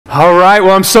All right,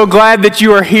 well, I'm so glad that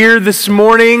you are here this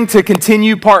morning to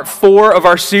continue part 4 of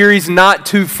our series, Not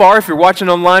Too Far. If you're watching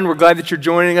online, we're glad that you're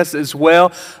joining us as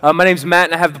well. My name's Matt,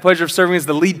 and I have the pleasure of serving as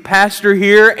the lead pastor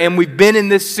here, and we've been in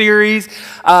this series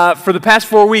for the past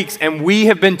 4 weeks, and we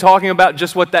have been talking about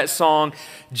just what that song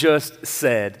just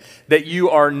said, that you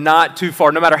are not too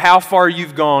far. No matter how far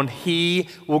you've gone, He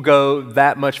will go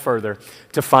that much further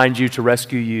to find you, to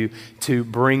rescue you, to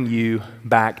bring you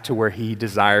back to where He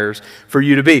desires for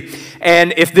you to be.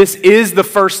 And if this is the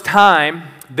first time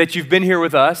that you've been here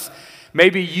with us,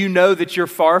 maybe you know that you're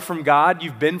far from God,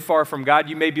 you've been far from God,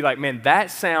 you may be like, man,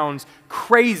 that sounds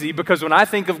crazy, because when I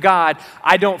think of God,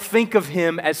 I don't think of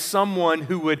Him as someone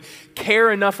who would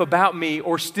care enough about me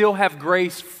or still have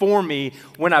grace for me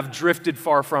when I've drifted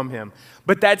far from Him.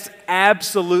 But that's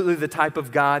absolutely the type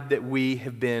of God that we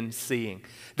have been seeing.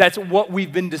 That's what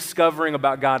we've been discovering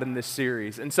about God in this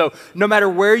series. And so no matter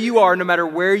where you are, no matter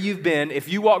where you've been, if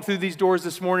you walk through these doors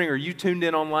this morning or you tuned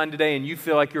in online today and you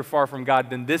feel like you're far from God,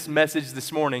 then this message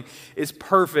this morning is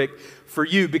perfect for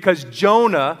you, because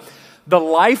Jonah, the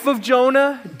life of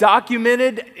Jonah,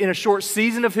 documented in a short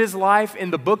season of his life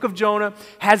in the book of Jonah,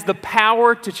 has the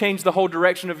power to change the whole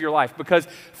direction of your life. Because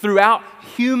throughout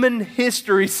human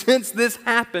history since this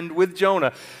happened with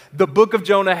Jonah, the book of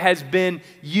Jonah has been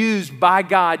used by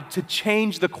God to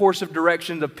change the course of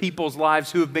direction of people's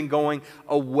lives who have been going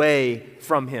away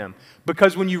from Him.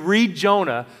 Because when you read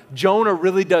Jonah, Jonah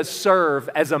really does serve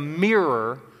as a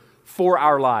mirror for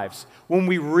our lives. When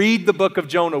we read the book of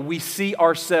Jonah, we see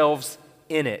ourselves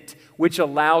in it, which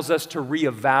allows us to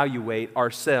reevaluate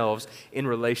ourselves in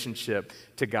relationship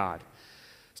to God.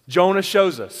 Jonah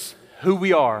shows us who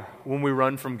we are when we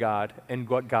run from God and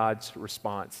what God's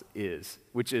response is,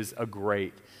 which is a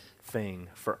great thing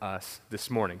for us this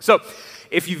morning. So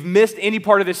if you've missed any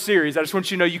part of this series, I just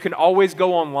want you to know you can always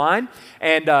go online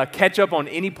and catch up on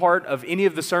any part of any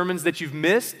of the sermons that you've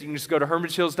missed. You can just go to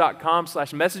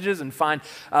hermitagehills.com/messages and find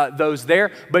those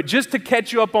there. But just to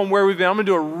catch you up on where we've been, I'm going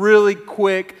to do a really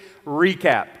quick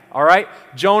recap. All right?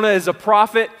 Jonah is a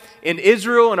prophet in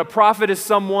Israel, and a prophet is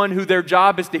someone who their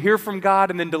job is to hear from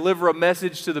God and then deliver a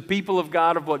message to the people of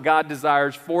God of what God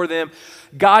desires for them.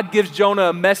 God gives Jonah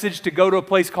a message to go to a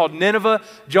place called Nineveh.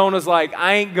 Jonah's like,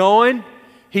 I ain't going.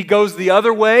 He goes the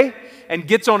other way and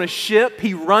gets on a ship.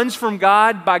 He runs from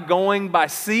God by going by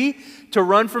sea, to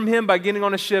run from Him by getting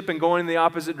on a ship and going in the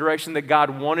opposite direction that God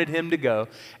wanted him to go,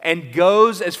 and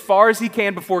goes as far as he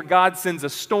can before God sends a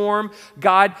storm.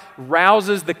 God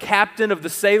rouses the captain of the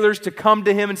sailors to come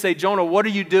to him and say, Jonah, what are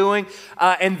you doing?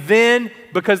 And then,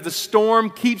 because the storm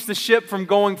keeps the ship from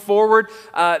going forward,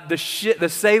 the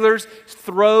sailors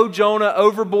throw Jonah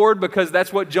overboard, because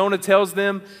that's what Jonah tells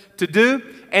them to do.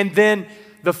 And then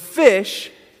the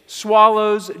fish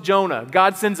swallows Jonah.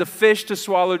 God sends a fish to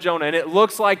swallow Jonah, and it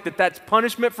looks like that's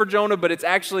punishment for Jonah, but it's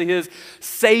actually his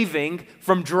saving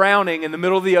from drowning in the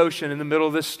middle of the ocean in the middle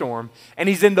of this storm. And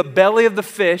he's in the belly of the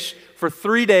fish for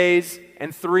 3 days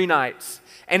and 3 nights.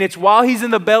 And it's while he's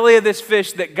in the belly of this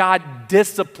fish that God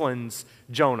disciplines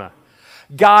Jonah.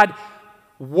 God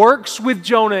works with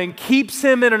Jonah and keeps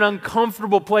him in an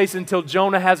uncomfortable place until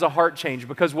Jonah has a heart change,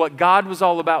 because what God was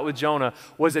all about with Jonah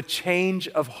was a change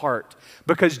of heart.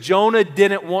 Because Jonah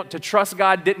didn't want to trust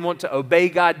God, didn't want to obey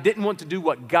God, didn't want to do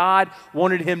what God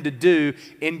wanted him to do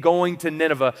in going to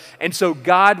Nineveh. And so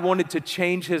God wanted to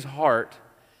change his heart,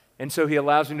 and so He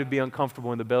allows him to be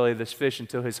uncomfortable in the belly of this fish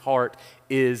until his heart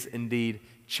is indeed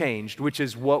changed, which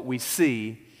is what we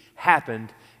see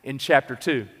happened in chapter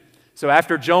 2. So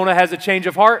after Jonah has a change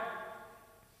of heart,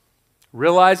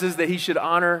 realizes that he should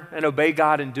honor and obey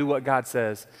God and do what God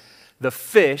says, the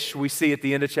fish we see at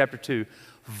the end of chapter 2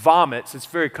 vomits, it's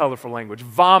very colorful language,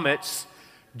 vomits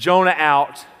Jonah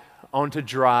out onto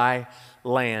dry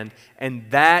land. And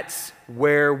that's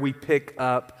where we pick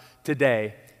up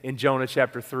today in Jonah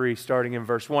chapter 3, starting in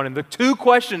verse 1. And the 2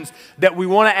 questions that we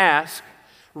want to ask,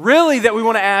 really that we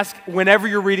want to ask whenever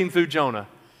you're reading through Jonah,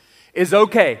 is,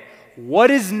 okay,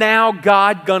 what is now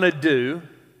God going to do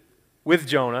with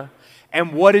Jonah,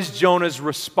 and what is Jonah's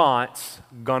response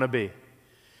going to be?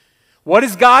 What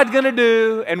is God going to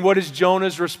do, and what is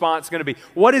Jonah's response going to be?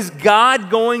 What is God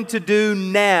going to do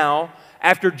now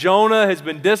after Jonah has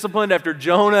been disciplined, after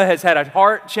Jonah has had a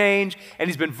heart change, and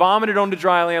he's been vomited onto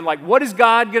dry land? Like, what is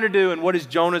God going to do, and what is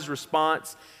Jonah's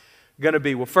response going to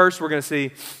be? Well, first we're going to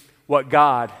see what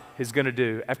God is going to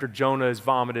do after Jonah is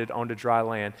vomited onto dry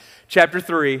land. Chapter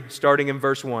 3, starting in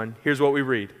verse 1, here's what we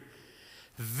read.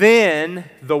 Then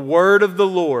the word of the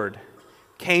Lord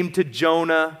came to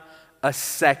Jonah a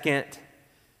second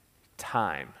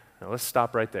time. Now let's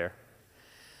stop right there.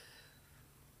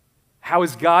 How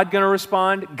is God going to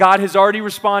respond? God has already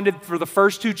responded for the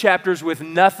first 2 chapters with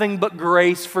nothing but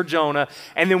grace for Jonah.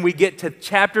 And then we get to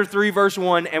chapter 3, verse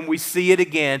 1, and we see it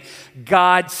again.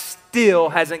 God still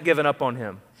hasn't given up on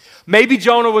him. Maybe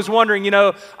Jonah was wondering,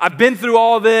 I've been through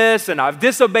all this and I've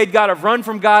disobeyed God, I've run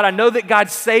from God. I know that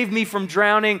God saved me from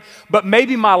drowning, but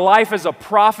maybe my life as a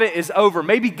prophet is over.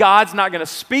 Maybe God's not going to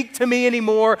speak to me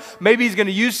anymore. Maybe he's going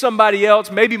to use somebody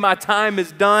else. Maybe my time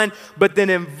is done. But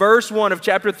then in verse 1 of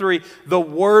chapter 3, the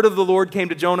word of the Lord came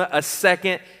to Jonah a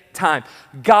second time.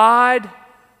 God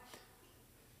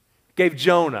gave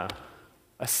Jonah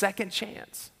a second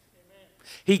chance.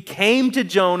 He came to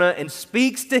Jonah and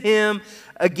speaks to him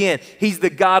again. He's the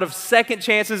God of second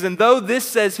chances. And though this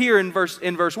says here in verse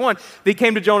 1 that he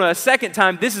came to Jonah a second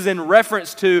time, this is in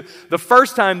reference to the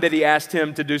first time that he asked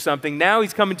him to do something. Now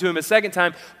he's coming to him a second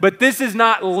time. But this is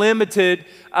not limited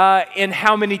in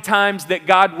how many times that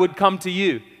God would come to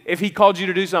you if he called you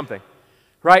to do something.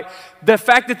 Right? The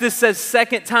fact that this says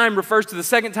second time refers to the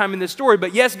second time in this story,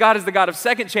 but yes, God is the God of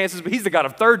second chances, but he's the God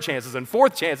of third chances and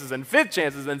fourth chances and fifth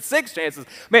chances and sixth chances.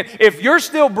 Man, if you're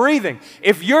still breathing,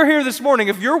 if you're here this morning,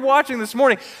 if you're watching this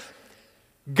morning,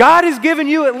 God has given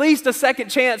you at least a second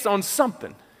chance on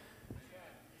something.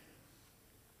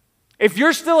 If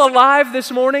you're still alive this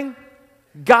morning,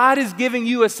 God is giving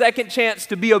you a second chance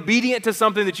to be obedient to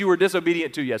something that you were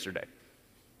disobedient to yesterday.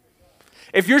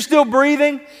 If you're still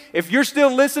breathing, if you're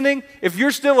still listening, if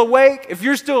you're still awake, if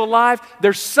you're still alive,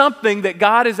 there's something that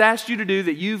God has asked you to do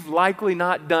that you've likely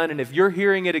not done. And if you're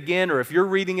hearing it again, or if you're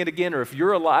reading it again, or if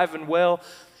you're alive and well,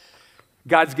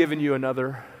 God's given you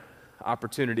another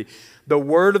opportunity. The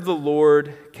word of the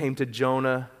Lord came to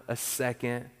Jonah a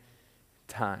second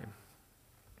time.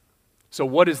 So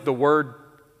what is the word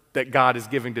that God is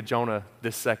giving to Jonah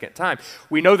this second time?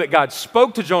 We know that God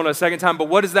spoke to Jonah a second time, but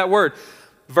what is that word?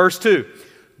 Verse 2,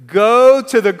 go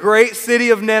to the great city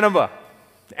of Nineveh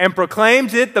and proclaim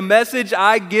to it the message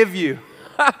I give you.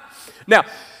 Now,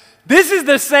 this is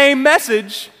the same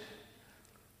message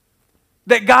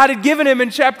that God had given him in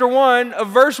chapter 1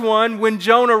 of verse 1 when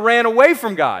Jonah ran away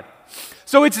from God.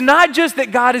 So it's not just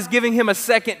that God is giving him a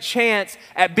second chance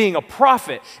at being a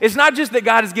prophet. It's not just that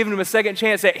God is giving him a second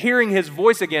chance at hearing his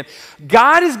voice again.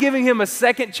 God is giving him a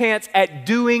second chance at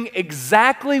doing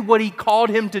exactly what he called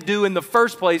him to do in the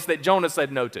first place that Jonah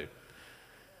said no to.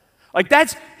 Like,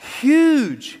 that's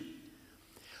huge.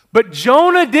 But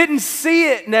Jonah didn't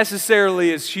see it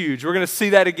necessarily as huge. We're going to see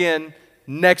that again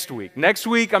next week. Next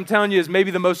week, I'm telling you, is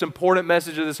maybe the most important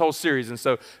message of this whole series, and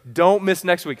so don't miss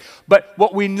next week. But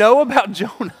what we know about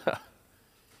Jonah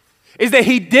is that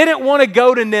he didn't want to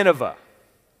go to Nineveh.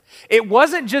 It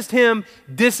wasn't just him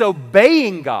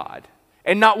disobeying God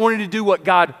and not wanting to do what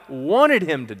God wanted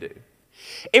him to do.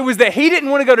 It was that he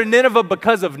didn't want to go to Nineveh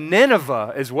because of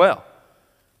Nineveh as well.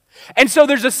 And so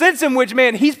there's a sense in which,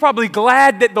 man, he's probably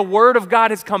glad that the word of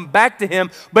God has come back to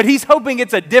him, but he's hoping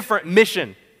it's a different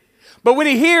mission. But when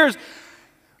he hears,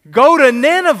 go to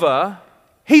Nineveh,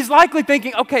 he's likely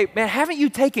thinking, okay, man, haven't you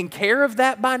taken care of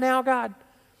that by now, God?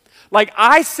 Like,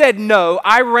 I said no,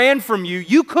 I ran from you.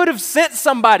 You could have sent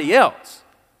somebody else.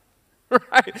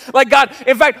 Right? Like, God,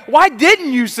 in fact, why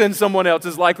didn't you send someone else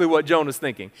is likely what Jonah's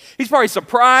thinking. He's probably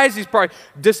surprised. He's probably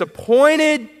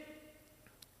disappointed.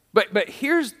 But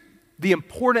here's the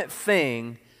important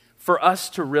thing for us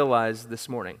to realize this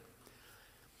morning.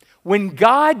 When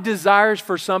God desires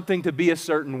for something to be a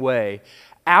certain way,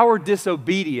 our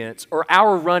disobedience or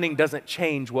our running doesn't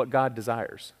change what God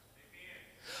desires.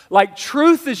 Like,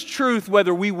 truth is truth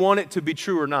whether we want it to be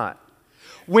true or not.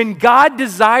 When God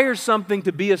desires something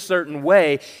to be a certain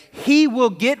way, He will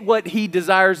get what He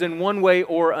desires in one way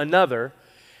or another,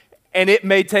 and it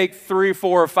may take 3,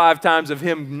 4, or 5 times of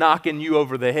Him knocking you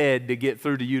over the head to get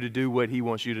through to you to do what He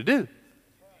wants you to do.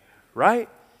 Right?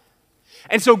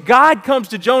 And so God comes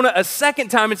to Jonah a second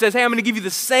time and says, hey, I'm going to give you the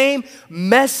same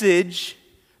message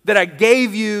that I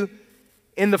gave you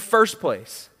in the first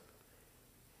place.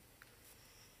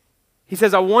 He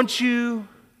says, I want you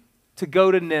to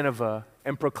go to Nineveh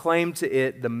and proclaim to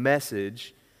it the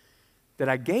message that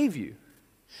I gave you.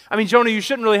 I mean, Jonah, you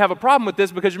shouldn't really have a problem with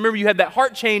this because remember you had that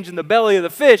heart change in the belly of the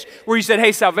fish where you said,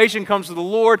 hey, salvation comes to the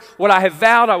Lord. What I have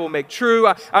vowed, I will make true.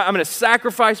 I'm going to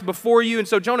sacrifice before you. And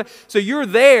so Jonah, so you're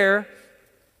there.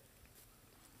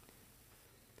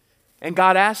 And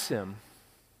God asks him.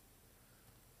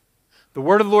 The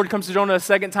word of the Lord comes to Jonah a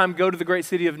second time, go to the great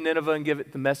city of Nineveh and give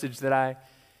it the message that I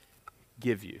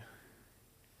give you.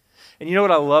 And you know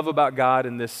what I love about God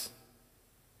in this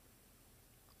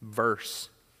verse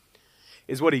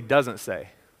is what He doesn't say.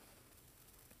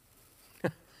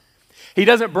 He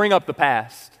doesn't bring up the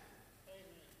past.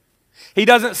 He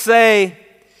doesn't say,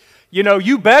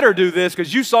 you better do this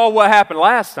because you saw what happened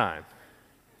last time.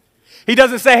 He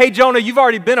doesn't say, hey, Jonah, you've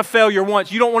already been a failure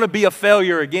once. You don't want to be a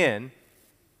failure again.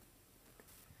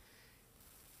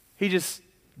 He just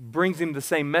brings him the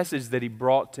same message that he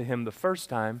brought to him the first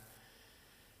time.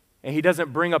 And he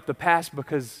doesn't bring up the past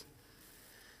because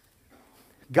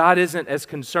God isn't as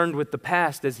concerned with the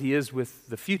past as he is with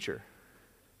the future.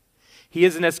 He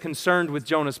isn't as concerned with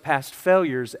Jonah's past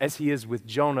failures as he is with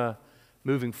Jonah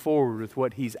moving forward with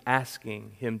what he's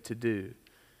asking him to do.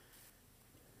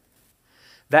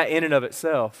 That in and of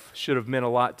itself should have meant a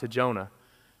lot to Jonah.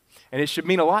 And it should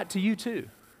mean a lot to you too.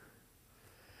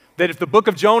 That if the book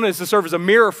of Jonah is to serve as a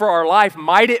mirror for our life,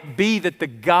 might it be that the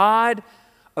God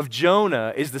of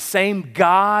Jonah is the same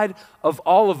God of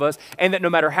all of us, and that no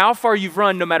matter how far you've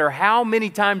run, no matter how many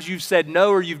times you've said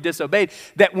no or you've disobeyed,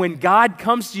 that when God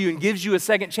comes to you and gives you a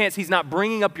second chance, he's not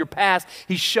bringing up your past,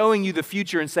 he's showing you the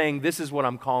future and saying, this is what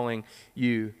I'm calling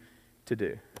you to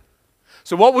do.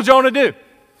 So what will Jonah do?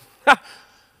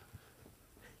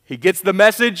 He gets the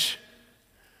message.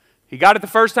 He got it the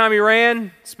first time he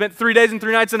ran, spent 3 days and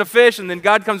 3 nights in a fish, and then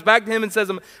God comes back to him and says,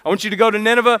 I want you to go to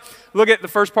Nineveh. Look at the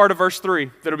first part of verse 3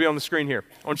 that'll be on the screen here.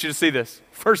 I want you to see this.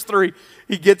 Verse 3,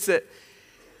 he gets it.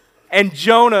 And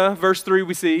Jonah, verse 3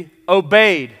 we see,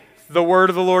 obeyed the word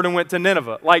of the Lord and went to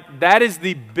Nineveh. Like, that is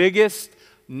the biggest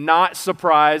not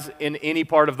surprise in any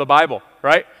part of the Bible,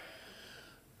 right?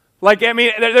 Like, I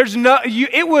mean,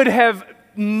 it would have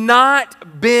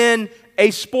not been a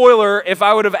spoiler if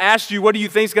I would have asked you, what do you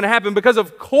think is going to happen? Because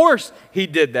of course he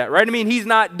did that, right? I mean, he's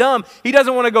not dumb. He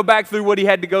doesn't want to go back through what he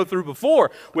had to go through before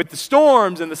with the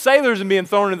storms and the sailors and being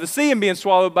thrown into the sea and being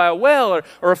swallowed by a whale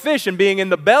or a fish and being in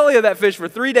the belly of that fish for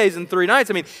 3 days and 3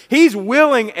 nights. I mean, he's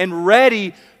willing and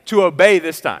ready to obey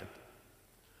this time.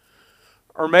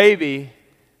 Or maybe,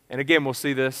 and again, we'll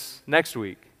see this next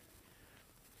week,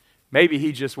 maybe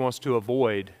he just wants to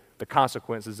avoid the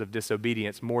consequences of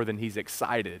disobedience more than he's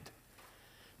excited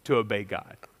to obey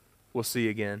God. We'll see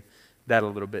again that a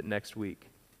little bit next week.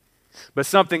 But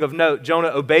something of note, Jonah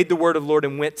obeyed the word of the Lord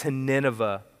and went to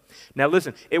Nineveh. Now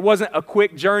listen, it wasn't a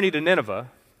quick journey to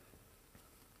Nineveh.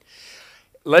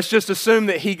 Let's just assume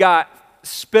that he got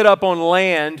spit up on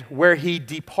land where he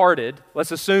departed.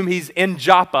 Let's assume he's in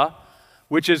Joppa,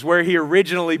 which is where he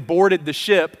originally boarded the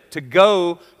ship to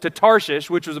go to Tarshish,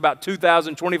 which was about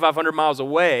 2,500 miles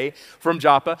away from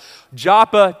Joppa.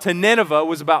 Joppa to Nineveh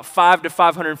was about 500 to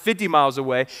 550 miles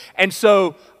away. And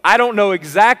so I don't know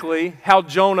exactly how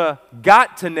Jonah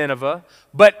got to Nineveh,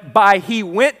 but by he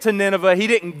went to Nineveh, he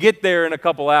didn't get there in a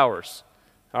couple hours.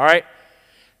 All right?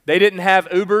 They didn't have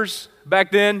Ubers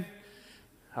back then.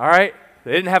 All right?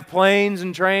 They didn't have planes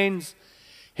and trains.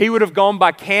 He would have gone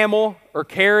by camel or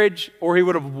carriage, or he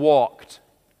would have walked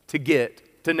to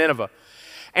get to Nineveh.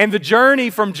 And the journey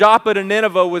from Joppa to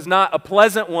Nineveh was not a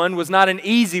pleasant one, was not an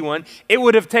easy one. It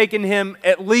would have taken him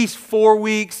at least 4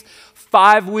 weeks,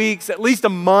 5 weeks, at least a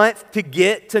month to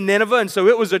get to Nineveh. And so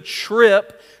it was a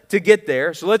trip to get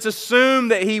there. So let's assume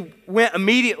that he went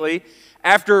immediately.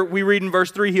 After we read in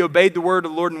verse 3, he obeyed the word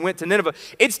of the Lord and went to Nineveh.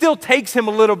 It still takes him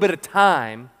a little bit of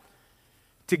time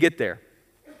to get there.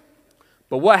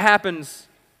 But what happens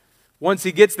once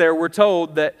he gets there? We're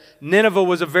told that Nineveh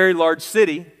was a very large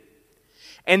city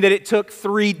and that it took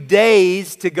 3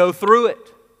 days to go through it.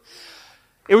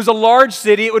 It was a large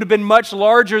city. It would have been much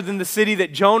larger than the city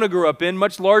that Jonah grew up in,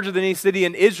 much larger than any city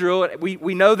in Israel.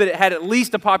 We know that it had at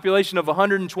least a population of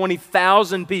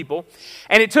 120,000 people.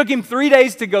 And it took him 3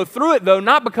 days to go through it, though,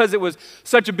 not because it was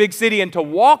such a big city and to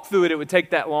walk through it would take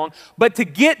that long, but to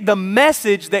get the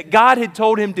message that God had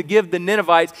told him to give the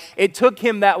Ninevites, it took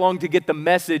him that long to get the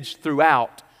message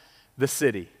throughout the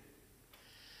city.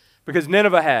 Because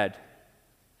Nineveh had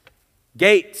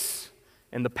gates,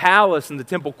 and the palace and the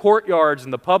temple courtyards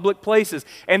and the public places.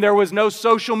 And there was no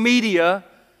social media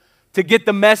to get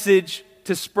the message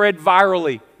to spread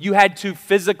virally. You had to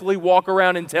physically walk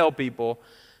around and tell people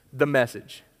the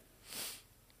message.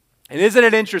 And isn't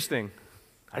it interesting?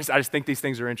 I just think these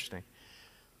things are interesting.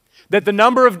 That the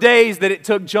number of days that it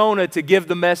took Jonah to give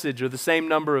the message are the same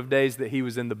number of days that he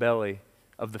was in the belly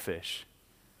of the fish.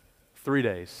 3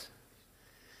 days.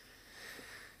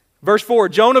 Verse 4,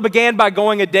 Jonah began by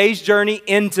going a day's journey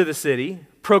into the city,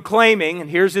 proclaiming, and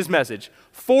here's his message,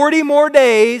 40 more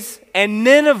days and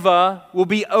Nineveh will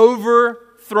be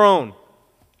overthrown.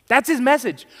 That's his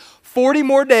message. 40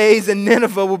 more days and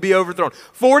Nineveh will be overthrown.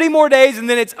 40 more days and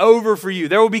then it's over for you.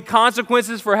 There will be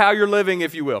consequences for how you're living,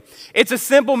 if you will. It's a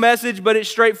simple message, but it's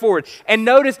straightforward. And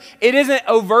notice, it isn't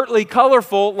overtly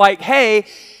colorful like, hey,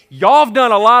 y'all have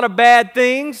done a lot of bad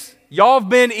things. y'all have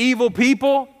been evil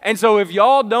people, and so if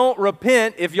y'all don't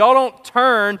repent, if y'all don't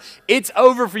turn, it's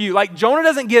over for you. Like, Jonah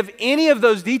doesn't give any of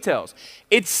those details.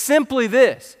 It's simply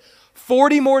this: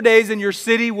 40 more days and your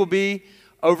city will be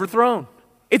overthrown.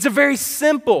 It's a very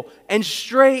simple and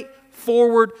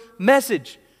straightforward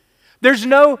message. There's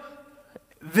no,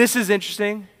 this is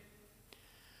interesting,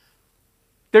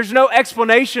 there's no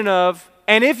explanation of,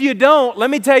 and if you don't, let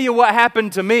me tell you what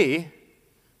happened to me.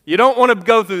 You don't want to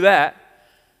go through that.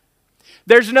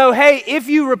 There's no, hey, if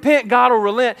you repent, God will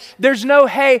relent. There's no,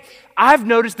 hey, I've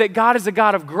noticed that God is a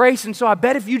God of grace, and so I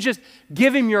bet if you just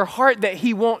give him your heart that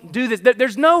he won't do this.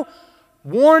 There's no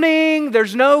warning.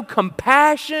 There's no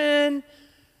compassion.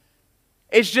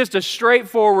 It's just a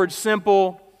straightforward,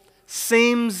 simple,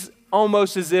 seems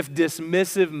almost as if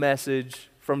dismissive message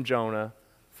from Jonah.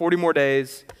 40 more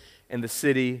days, and the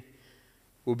city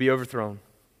will be overthrown.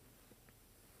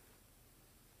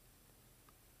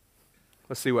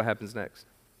 Let's see what happens next.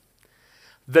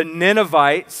 The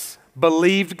Ninevites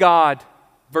believed God.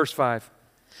 Verse 5.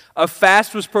 A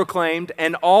fast was proclaimed,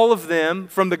 and all of them,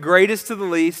 from the greatest to the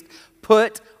least,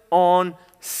 put on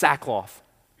sackcloth.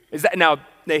 Is that not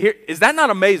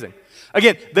amazing?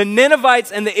 Again, the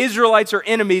Ninevites and the Israelites are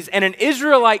enemies, and an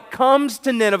Israelite comes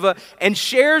to Nineveh and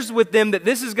shares with them that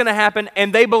this is going to happen,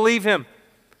 and they believe him.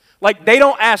 Like, they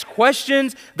don't ask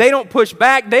questions, they don't push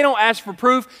back, they don't ask for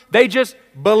proof, they just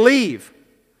believe.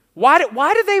 Why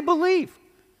do they believe?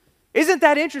 Isn't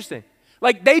that interesting?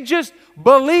 Like, they just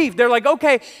believe. They're like,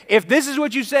 okay, if this is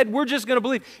what you said, we're just going to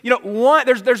believe. You know,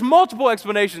 there's multiple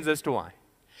explanations as to why.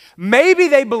 Maybe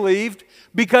they believed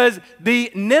because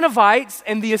the Ninevites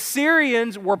and the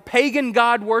Assyrians were pagan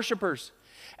god worshipers.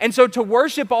 And so to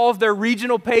worship all of their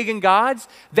regional pagan gods,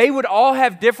 they would all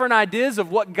have different ideas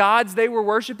of what gods they were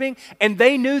worshiping, and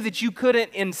they knew that you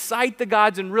couldn't incite the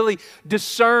gods and really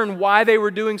discern why they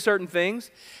were doing certain things.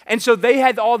 And so they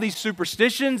had all these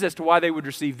superstitions as to why they would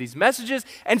receive these messages.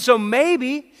 And so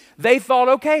maybe they thought,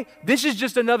 okay, this is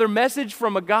just another message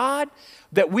from a God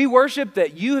that we worship,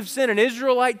 that you have sent an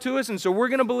Israelite to us, and so we're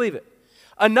going to believe it.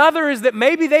 Another is that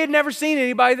maybe they had never seen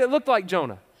anybody that looked like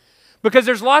Jonah. Because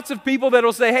there's lots of people that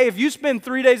will say, hey, if you spend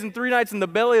 3 days and 3 nights in the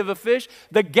belly of a fish,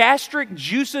 the gastric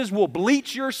juices will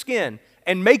bleach your skin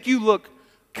and make you look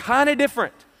kind of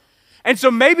different. And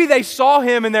so maybe they saw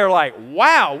him and they're like,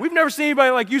 wow, we've never seen anybody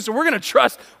like you, so we're going to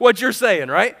trust what you're saying,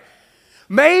 right?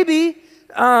 Maybe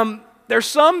there's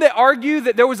some that argue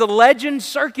that there was a legend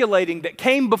circulating that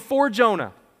came before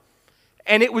Jonah.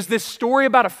 And it was this story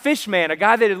about a fish man, a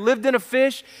guy that had lived in a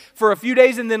fish for a few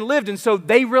days and then lived. And so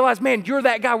they realized, man, you're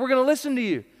that guy. We're going to listen to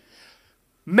you.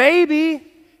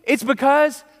 Maybe it's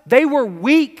because they were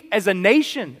weak as a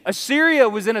nation. Assyria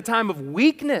was in a time of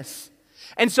weakness.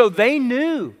 And so they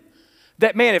knew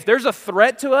that, man, if there's a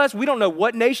threat to us, we don't know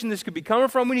what nation this could be coming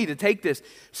from. We need to take this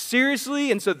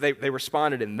seriously. And so they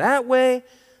responded in that way.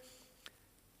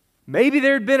 Maybe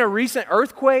there had been a recent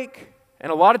earthquake.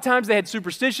 And a lot of times they had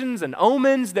superstitions and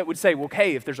omens that would say, well,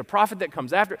 hey, if there's a prophet that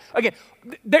comes after. Again,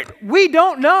 we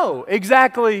don't know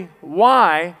exactly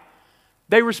why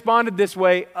they responded this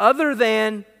way, other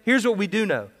than, here's what we do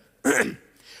know.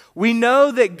 We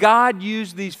know that God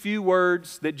used these few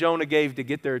words that Jonah gave to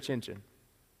get their attention.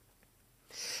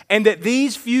 And that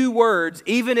these few words,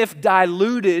 even if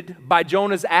diluted by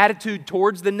Jonah's attitude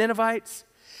towards the Ninevites,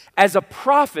 as a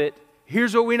prophet,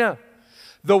 here's what we know.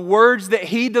 The words that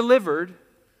he delivered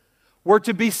were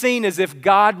to be seen as if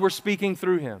God were speaking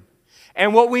through him.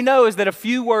 And what we know is that a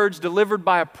few words delivered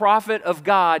by a prophet of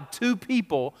God to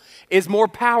people is more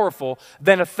powerful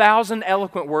than 1,000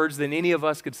 eloquent words than any of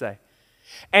us could say.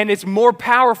 And it's more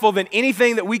powerful than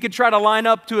anything that we could try to line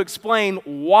up to explain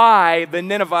why the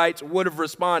Ninevites would have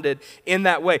responded in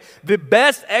that way. The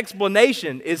best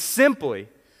explanation is simply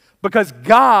because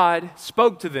God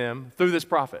spoke to them through this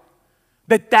prophet.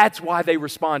 That's why they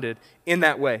responded in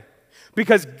that way.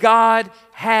 Because God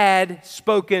had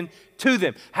spoken to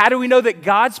them. How do we know that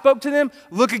God spoke to them?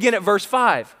 Look again at verse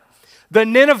 5. The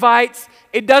Ninevites,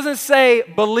 it doesn't say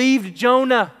believed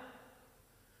Jonah.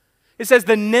 It says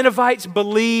the Ninevites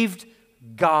believed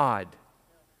God.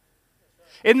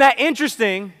 Isn't that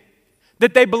interesting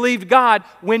that they believed God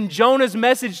when Jonah's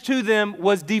message to them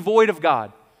was devoid of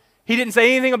God? He didn't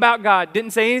say anything about God,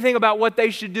 didn't say anything about what they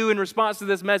should do in response to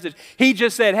this message. He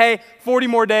just said, hey, 40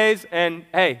 more days, and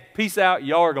hey, peace out.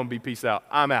 Y'all are going to be peace out.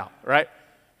 I'm out, right?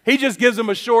 He just gives them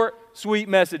a short, sweet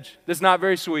message that's not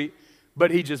very sweet,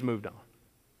 but he just moved on.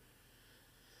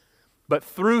 But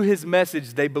through his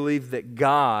message, they believe that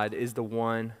God is the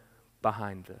one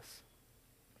behind this.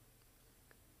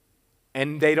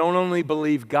 And they don't only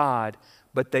believe God,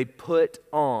 but they put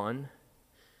on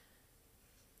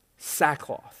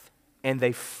sackcloth. and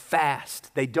they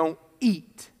fast. They don't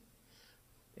eat.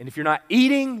 And if you're not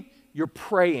eating, you're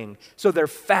praying. So they're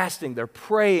fasting, they're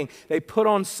praying, they put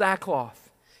on sackcloth.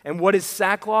 And what is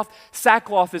sackcloth?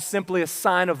 Sackcloth is simply a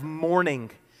sign of mourning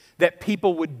that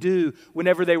people would do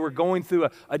whenever they were going through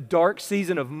a dark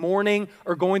season of mourning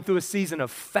or going through a season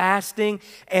of fasting.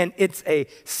 And it's a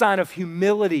sign of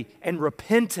humility and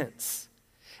repentance.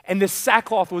 And this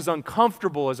sackcloth was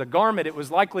uncomfortable as a garment. It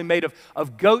was likely made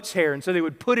of goat's hair. And so they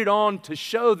would put it on to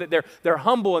show that they're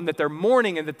humble and that they're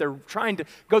mourning and that they're trying to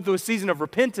go through a season of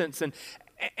repentance.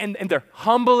 And they're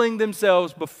humbling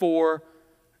themselves before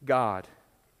God.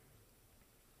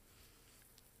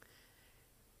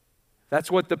 That's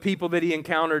what the people that he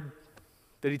encountered,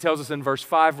 that he tells us in verse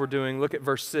 5 were doing. Look at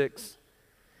verse 6.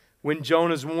 When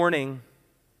Jonah's warning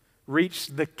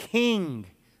reached the king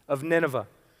of Nineveh.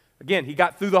 Again, he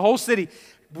got through the whole city,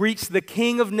 reached the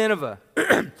king of Nineveh.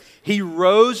 He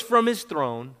rose from his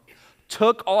throne,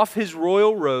 took off his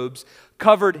royal robes,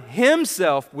 covered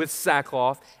himself with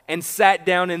sackcloth, and sat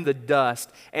down in the dust.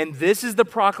 And this is the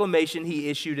proclamation he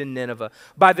issued in Nineveh.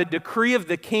 By the decree of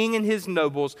the king and his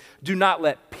nobles, do not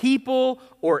let people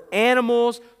or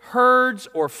animals, herds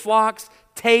or flocks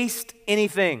taste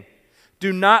anything.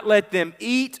 Do not let them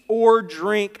eat or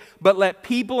drink, but let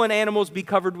people and animals be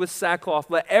covered with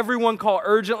sackcloth. Let everyone call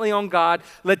urgently on God.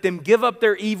 Let them give up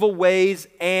their evil ways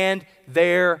and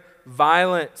their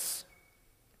violence.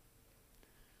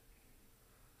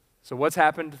 So what's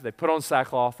happened? They put on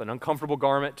sackcloth, an uncomfortable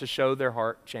garment to show their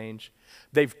heart change.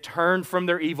 They've turned from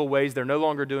their evil ways. They're no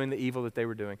longer doing the evil that they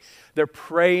were doing. They're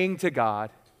praying to God.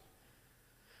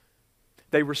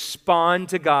 They respond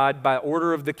to God by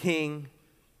order of the king.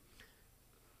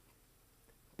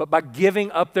 But by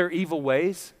giving up their evil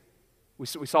ways, we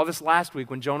saw this last week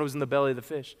when Jonah was in the belly of the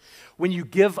fish. When you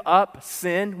give up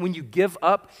sin, when you give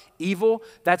up evil,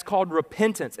 that's called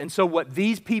repentance. And so what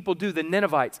these people do, the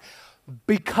Ninevites,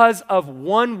 because of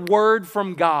one word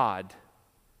from God,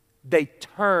 they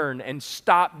turn and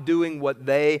stop doing what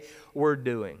they were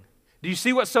doing. Do you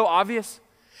see what's so obvious?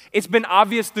 It's been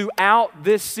obvious throughout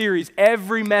this series,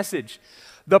 every message.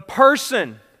 The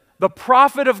person, the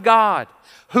prophet of God,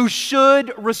 who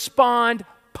should respond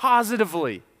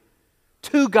positively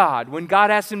to God when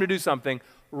God asks him to do something,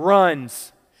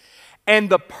 runs. And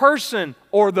the person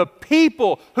or the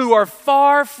people who are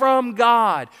far from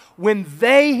God, when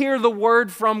they hear the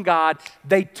word from God,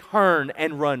 they turn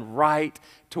and run right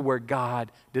to where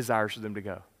God desires for them to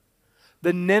go.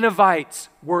 The Ninevites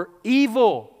were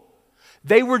evil.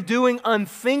 They were doing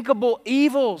unthinkable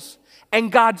evils. And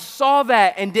God saw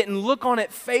that and didn't look on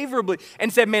it favorably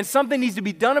and said, man, something needs to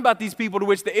be done about these people, to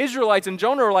which the Israelites and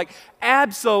Jonah are like,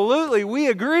 absolutely, we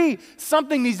agree.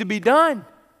 Something needs to be done.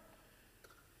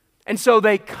 And so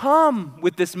they come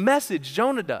with this message,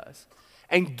 Jonah does,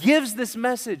 and gives this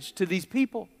message to these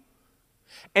people.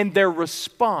 And their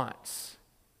response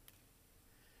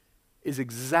is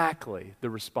exactly the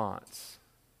response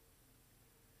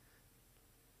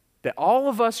that all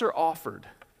of us are offered,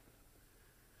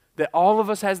 that all of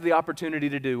us has the opportunity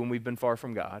to do when we've been far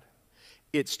from God.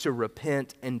 It's to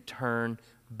repent and turn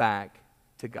back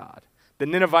to God. The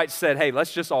Ninevites said, hey,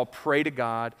 let's just all pray to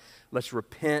God. Let's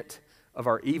repent of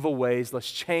our evil ways.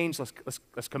 Let's change.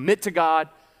 Let's commit to God.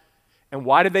 And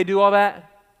why did they do all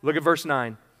that? Look at verse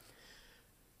 9.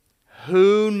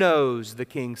 Who knows, the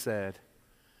king said,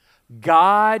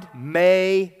 God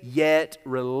may yet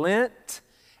relent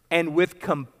and with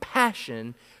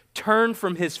compassion turn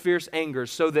from his fierce anger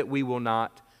so that we will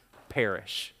not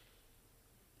perish.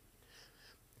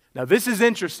 Now this is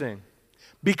interesting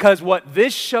because what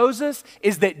this shows us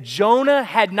is that Jonah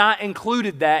had not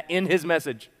included that in his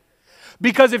message.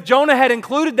 Because if Jonah had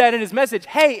included that in his message,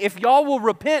 hey, if y'all will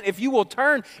repent, if you will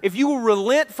turn, if you will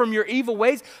relent from your evil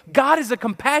ways, God is a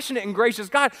compassionate and gracious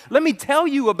God. Let me tell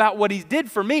you about what he did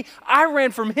for me. I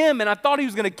ran from him and I thought he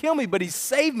was going to kill me, but he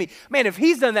saved me. Man, if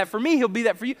he's done that for me, he'll be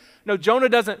that for you. No, Jonah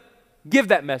doesn't give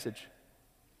that message.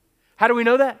 How do we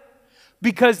know that?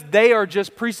 Because they are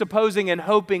just presupposing and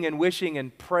hoping and wishing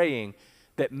and praying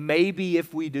that maybe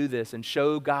if we do this and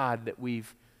show God that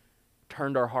we've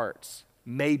turned our hearts,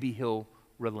 maybe he'll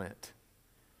relent.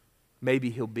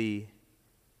 Maybe he'll be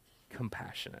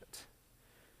compassionate.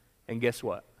 And guess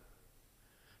what?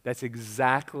 That's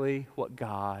exactly what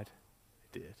God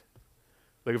did.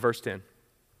 Look at verse 10.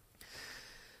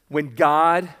 When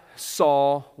God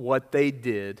saw what they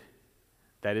did,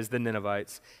 that is the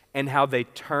Ninevites, and how they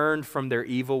turned from their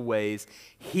evil ways,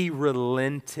 he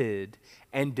relented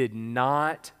and did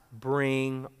not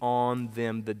bring on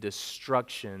them the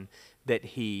destruction that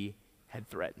he had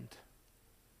threatened.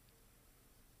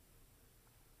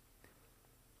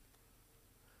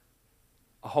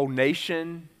 a whole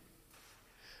nation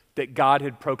that God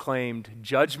had proclaimed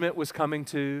judgment was coming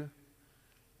to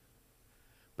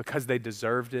because they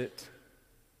deserved it.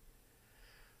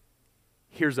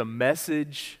 Here's a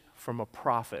message from a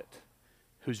prophet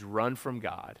who's run from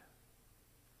God.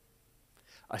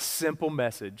 A simple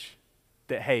message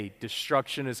that, hey,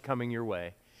 destruction is coming your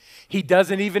way. He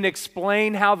doesn't even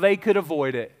explain how they could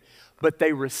avoid it, but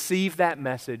they receive that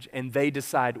message and they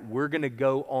decide, we're going to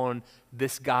go on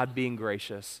this God being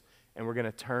gracious and we're going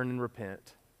to turn and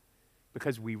repent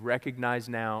because we recognize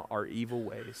now our evil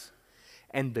ways.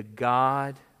 And the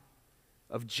God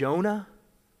of Jonah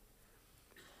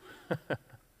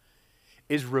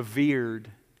is revered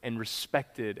and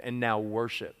respected and now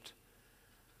worshiped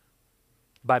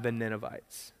by the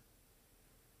Ninevites.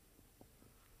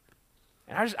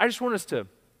 And I just want us to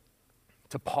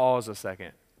pause a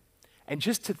second and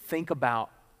just to think about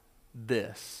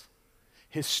this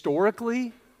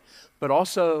historically, but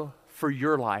also for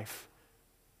your life,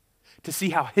 to see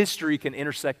how history can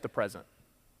intersect the present.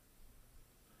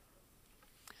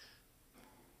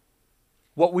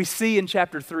 What we see in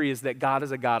chapter 3 is that God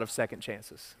is a God of second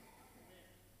chances.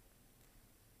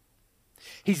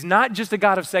 He's not just a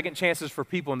God of second chances for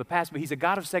people in the past, but he's a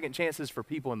God of second chances for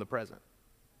people in the present.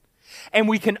 And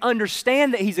we can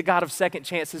understand that he's a God of second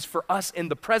chances for us in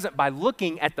the present by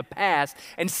looking at the past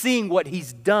and seeing what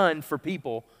he's done for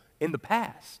people in the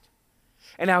past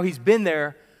and how he's been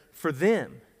there for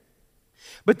them.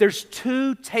 But there's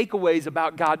two takeaways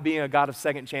about God being a God of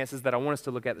second chances that I want us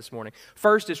to look at this morning.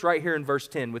 First, it's right here in verse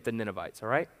 10 with the Ninevites, all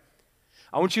right?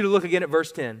 I want you to look again at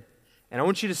verse 10, and I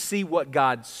want you to see what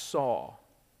God saw.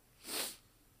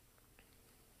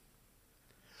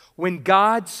 When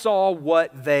God saw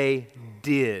what they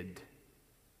did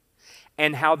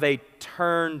and how they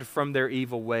turned from their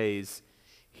evil ways,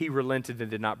 he relented and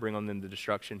did not bring on them the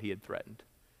destruction he had threatened.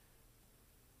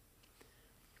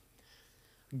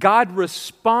 God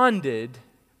responded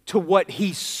to what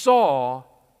he saw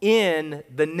in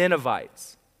the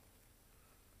Ninevites.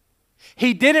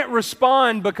 He didn't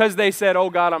respond because they said, "Oh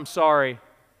God, I'm sorry.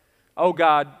 Oh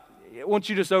God, won't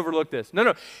you just overlook this?"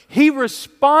 No. He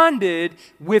responded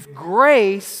with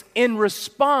grace in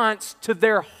response to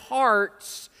their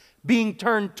hearts being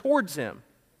turned towards him.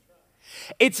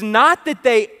 It's not that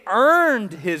they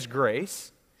earned his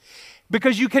grace,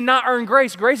 because you cannot earn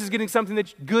grace. Grace is getting something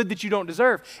that's good that you don't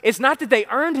deserve. It's not that they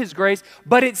earned his grace,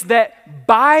 but it's that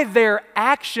by their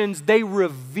actions, they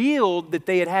revealed that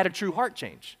they had had a true heart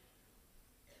change.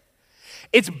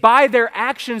 It's by their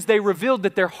actions they revealed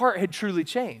that their heart had truly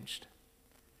changed.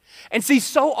 And see,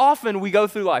 so often we go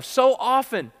through life, so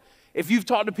often, if you've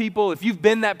talked to people, if you've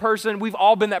been that person, we've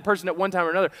all been that person at one time or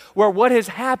another, where what has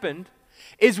happened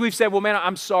is we've said, well, man,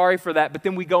 I'm sorry for that, but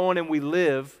then we go on and we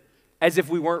live as if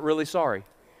we weren't really sorry,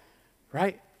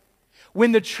 right?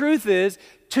 When the truth is,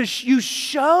 you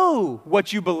show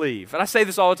what you believe. And I say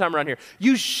this all the time around here.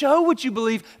 You show what you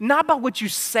believe, not by what you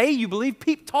say you believe.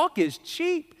 Talk is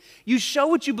cheap. You show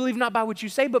what you believe, not by what you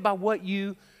say, but by what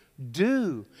you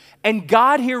do. And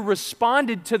God here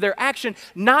responded to their action,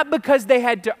 not because they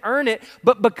had to earn it,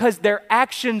 but because their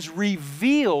actions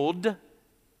revealed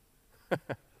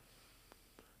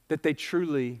that they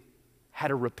truly had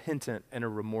a repentant and a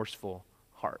remorseful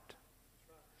heart.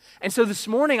 And so this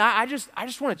morning, I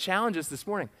just want to challenge us this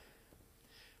morning.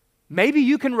 Maybe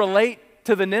you can relate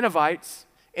to the Ninevites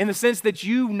in the sense that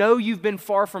you know you've been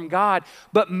far from God,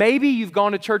 but maybe you've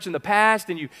gone to church in the past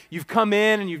and you've come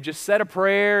in and you've just said a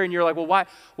prayer and you're like,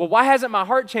 why hasn't my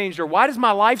heart changed, or why does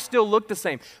my life still look the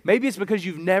same? Maybe it's because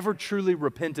you've never truly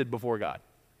repented before God.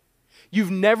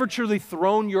 You've never truly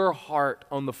thrown your heart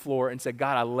on the floor and said,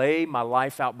 God, I lay my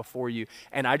life out before you,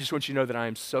 and I just want you to know that I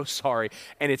am so sorry.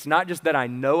 And it's not just that I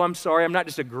know I'm sorry. I'm not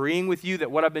just agreeing with you that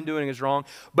what I've been doing is wrong,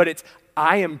 but it's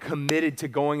I am committed to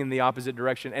going in the opposite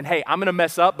direction. And hey, I'm going to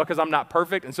mess up because I'm not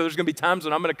perfect, and so there's going to be times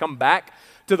when I'm going to come back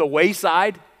to the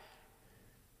wayside.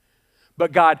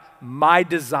 But God, my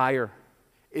desire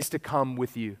is to come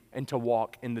with you and to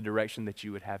walk in the direction that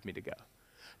you would have me to go.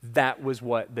 That was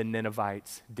what the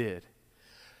Ninevites did.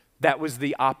 That was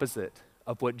the opposite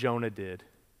of what Jonah did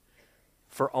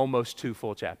for almost 2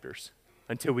 full chapters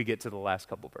until we get to the last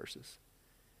couple verses.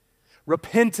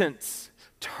 Repentance,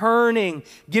 turning,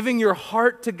 giving your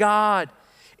heart to God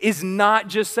is not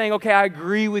just saying, okay, I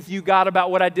agree with you, God,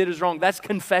 about what I did is wrong. That's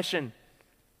confession.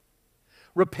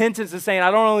 Repentance is saying,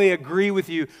 I don't only agree with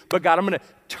you, but God, I'm going to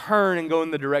turn and go in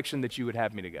the direction that you would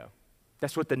have me to go.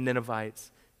 That's what the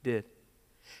Ninevites did.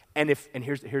 And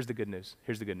here's the good news.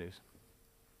 Here's the good news.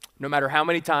 No matter how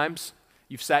many times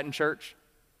you've sat in church,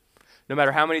 no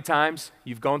matter how many times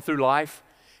you've gone through life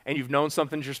and you've known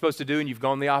something you're supposed to do and you've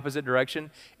gone the opposite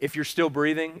direction, if you're still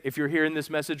breathing, if you're hearing this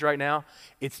message right now,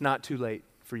 it's not too late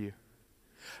for you.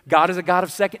 God is a God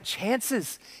of second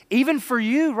chances, even for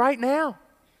you right now.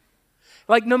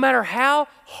 Like no matter how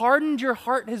hardened your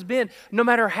heart has been, no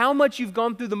matter how much you've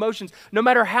gone through the motions, no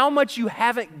matter how much you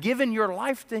haven't given your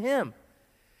life to Him,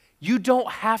 you don't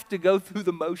have to go through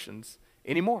the motions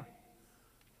anymore.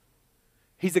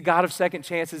 He's a God of second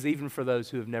chances even for those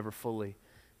who have never fully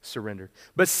surrendered.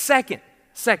 But second,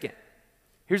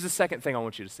 here's the second thing I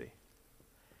want you to see.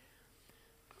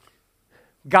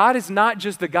 God is not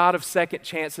just the God of second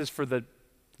chances for the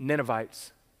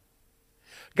Ninevites.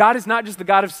 God is not just the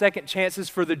God of second chances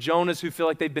for the Jonahs who feel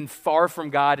like they've been far from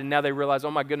God and now they realize,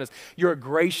 oh my goodness, you're a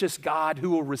gracious God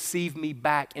who will receive me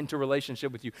back into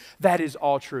relationship with you. That is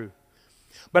all true.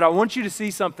 But I want you to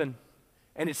see something,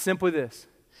 and it's simply this,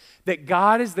 that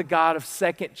God is the God of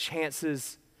second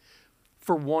chances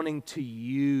for wanting to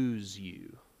use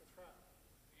you.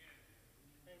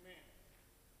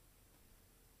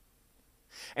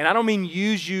 And I don't mean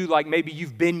use you like maybe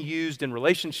you've been used in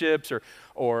relationships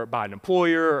or by an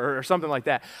employer or something like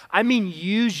that. I mean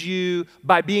use you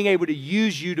by being able to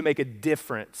use you to make a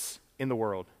difference in the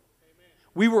world. Amen.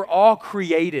 We were all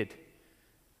created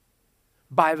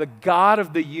by the God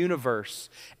of the universe,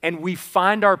 and we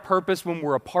find our purpose when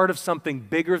we're a part of something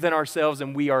bigger than ourselves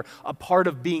and we are a part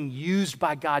of being used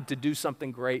by God to do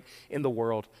something great in the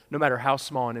world, no matter how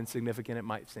small and insignificant it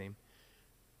might seem.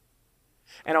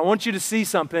 And I want you to see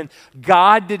something.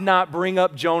 God did not bring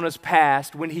up Jonah's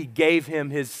past when He gave him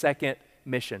his second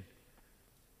mission.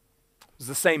 It was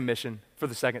the same mission for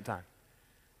the second time.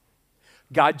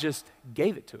 God just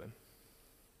gave it to him.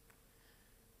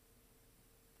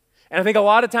 And I think a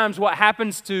lot of times what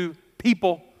happens to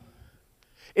people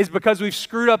is because we've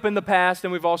screwed up in the past,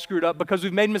 and we've all screwed up, because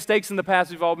we've made mistakes in the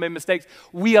past, we've all made mistakes,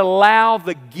 we allow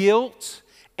the guilt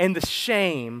and the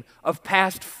shame of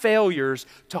past failures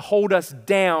to hold us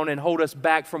down and hold us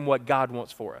back from what God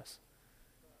wants for us.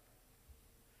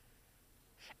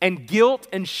 And guilt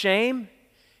and shame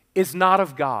is not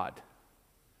of God.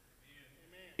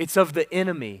 It's of the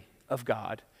enemy of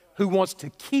God, who wants to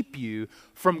keep you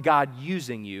from God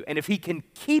using you. And if he can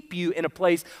keep you in a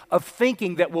place of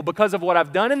thinking that, well, because of what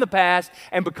I've done in the past,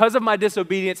 and because of my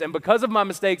disobedience, and because of my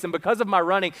mistakes, and because of my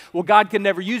running, well, God can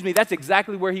never use me, that's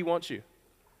exactly where he wants you.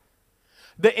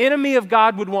 The enemy of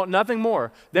God would want nothing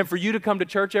more than for you to come to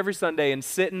church every Sunday and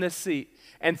sit in this seat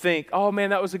and think, oh man,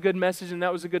 that was a good message and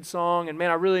that was a good song, and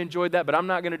man, I really enjoyed that, but I'm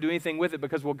not going to do anything with it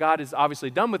because, well, God is obviously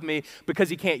done with me because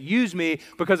he can't use me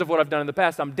because of what I've done in the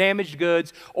past. I'm damaged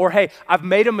goods, or hey, I've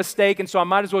made a mistake, and so I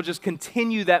might as well just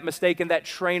continue that mistake and that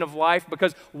train of life,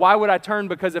 because why would I turn?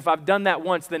 Because if I've done that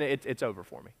once, then it's over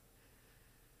for me.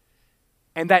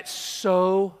 And that's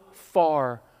so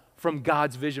far from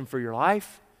God's vision for your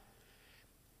life,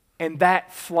 and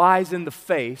that flies in the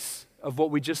face of what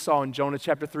we just saw in Jonah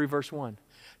chapter 3, verse 1.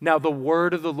 Now the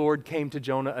word of the Lord came to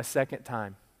Jonah a second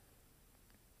time.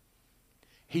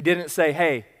 He didn't say,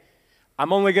 hey,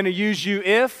 I'm only going to use you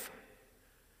if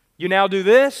you now do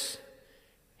this.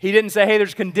 He didn't say, hey,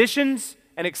 there's conditions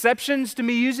and exceptions to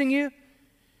me using you.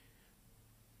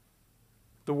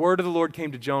 The word of the Lord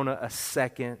came to Jonah a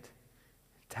second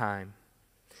time.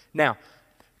 Now,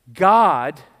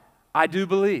 God, I do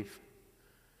believe,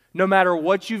 no matter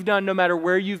what you've done, no matter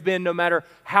where you've been, no matter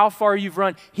how far you've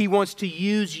run, he wants to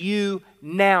use you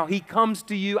now. He comes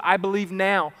to you, I believe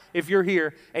now, if you're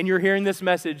here and you're hearing this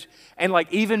message. And like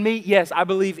even me, yes, I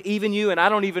believe even you, and I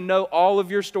don't even know all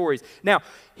of your stories. Now,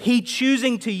 he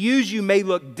choosing to use you may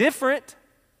look different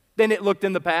than it looked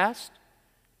in the past.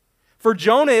 For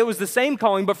Jonah, it was the same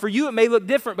calling, but for you, it may look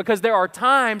different, because there are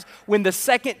times when the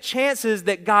second chances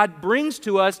that God brings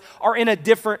to us are in a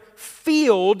different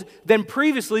field than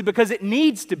previously, because it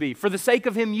needs to be for the sake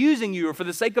of him using you, or for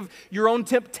the sake of your own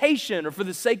temptation, or for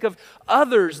the sake of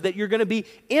others that you're going to be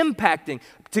impacting.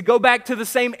 To go back to the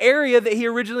same area that he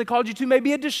originally called you to may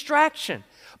be a distraction.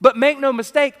 But make no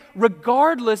mistake,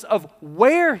 regardless of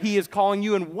where he is calling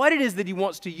you and what it is that he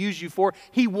wants to use you for,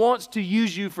 he wants to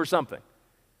use you for something.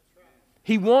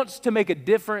 He wants to make a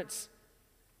difference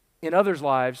in others'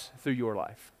 lives through your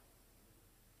life.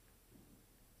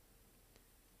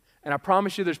 And I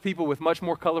promise you there's people with much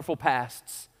more colorful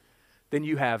pasts than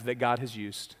you have that God has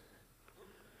used.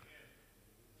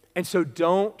 And so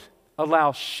don't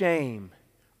allow shame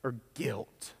or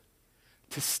guilt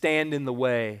to stand in the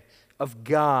way of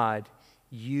God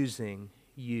using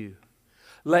you.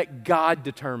 Let God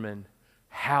determine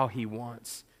how he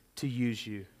wants to use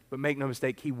you. But make no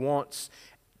mistake, he wants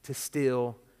to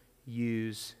still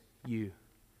use you.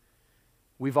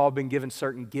 We've all been given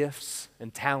certain gifts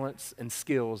and talents and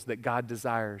skills that God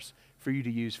desires for you to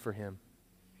use for Him.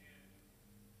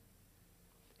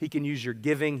 He can use your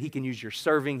giving, He can use your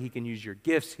serving, He can use your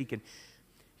gifts, He can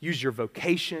use your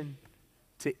vocation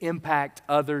to impact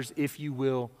others if you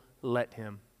will let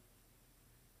Him.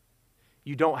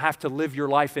 You don't have to live your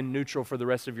life in neutral for the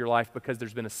rest of your life because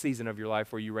there's been a season of your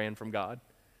life where you ran from God.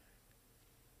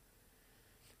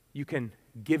 You can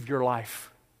give your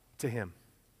life to Him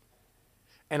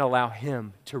and allow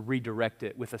Him to redirect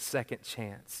it with a second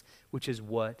chance, which is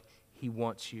what He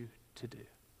wants you to do.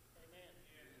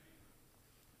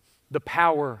 The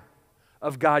power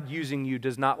of God using you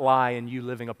does not lie in you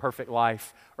living a perfect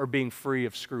life or being free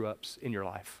of screw-ups in your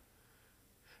life.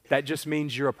 That just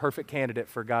means you're a perfect candidate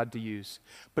for God to use,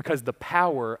 because the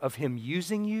power of Him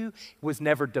using you was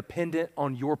never dependent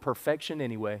on your perfection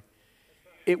anyway.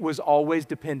 It was always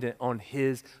dependent on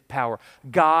His power.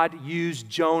 God used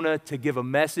Jonah to give a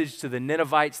message to the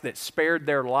Ninevites that spared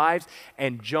their lives,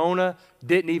 and Jonah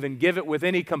didn't even give it with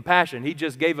any compassion. He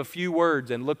just gave a few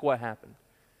words, and look what happened.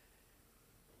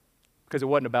 Because it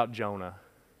wasn't about Jonah.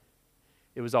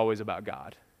 It was always about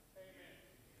God.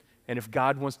 And if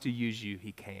God wants to use you,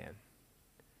 He can.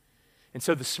 And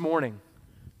so this morning,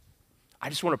 I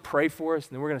just want to pray for us,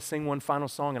 and then we're going to sing one final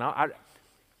song. And I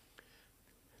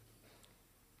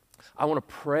want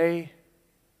to pray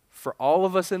for all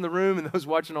of us in the room and those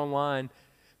watching online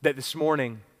that this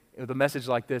morning, with a message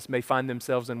like this, may find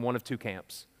themselves in one of two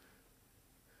camps.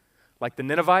 Like the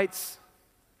Ninevites,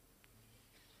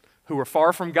 who were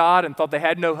far from God and thought they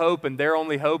had no hope, and their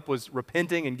only hope was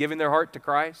repenting and giving their heart to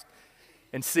Christ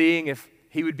and seeing if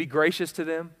He would be gracious to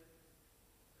them.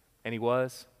 And He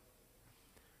was.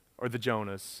 Or the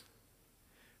Jonahs,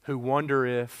 who wonder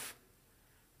if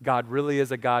God really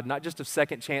is a God, not just of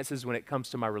second chances when it comes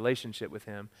to my relationship with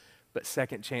Him, but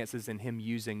second chances in Him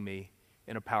using me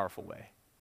in a powerful way.